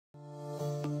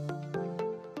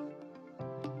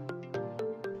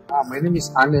My name is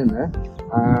Anand.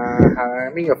 I'm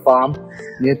having a farm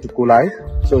near to Kulai.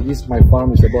 So this my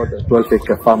farm is about a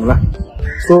 12-acre farm lah.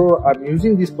 So I'm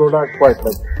using this product quite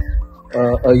like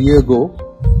a year ago.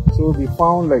 So we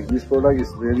found like this product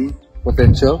is really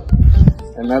potential.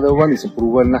 Another one is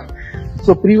proven lah.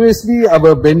 So previously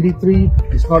our bendy tree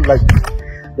is not like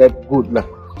that good lah.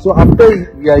 So after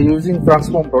we are using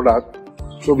transform product,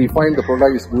 so we find the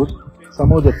product is good.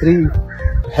 Some of the tree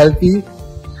healthy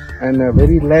and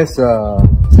very less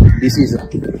disease.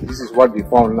 This is what we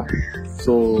found lah.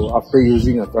 So after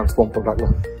using a transform product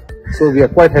lah. So we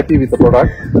are quite happy with the product.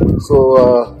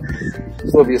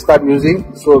 So we start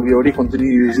using. So we already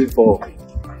continue using for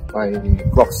my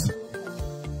crops.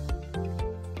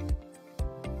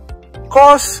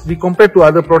 Cost we compare to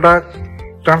other product,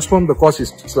 transform the cost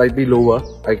is slightly lower.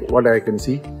 What I can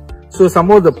see. So some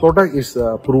of the product is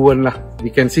proven lah. We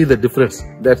can see the difference.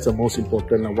 That's the most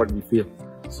important what we feel.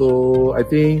 So I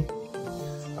think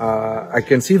I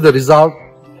can see the result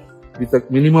with the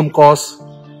minimum cost.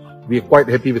 We are quite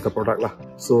happy with the product lah.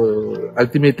 So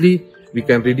ultimately we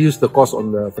can reduce the cost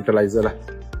on the fertilizer lah.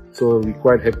 So we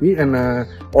quite happy and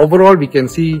overall we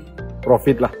can see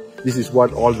profit lah. This is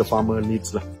what all the farmer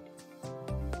needs lah.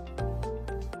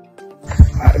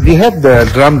 We have the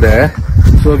drum there.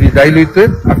 So we dilute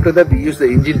it. After that we use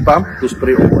the engine pump to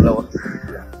spray over our.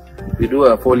 We do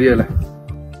a foliar lah.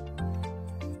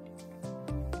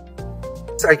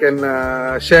 I can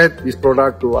share this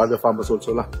product to other farmers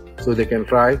also lah. So they can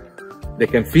try, they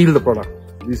can feel the product.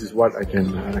 This is what I can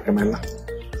recommend lah.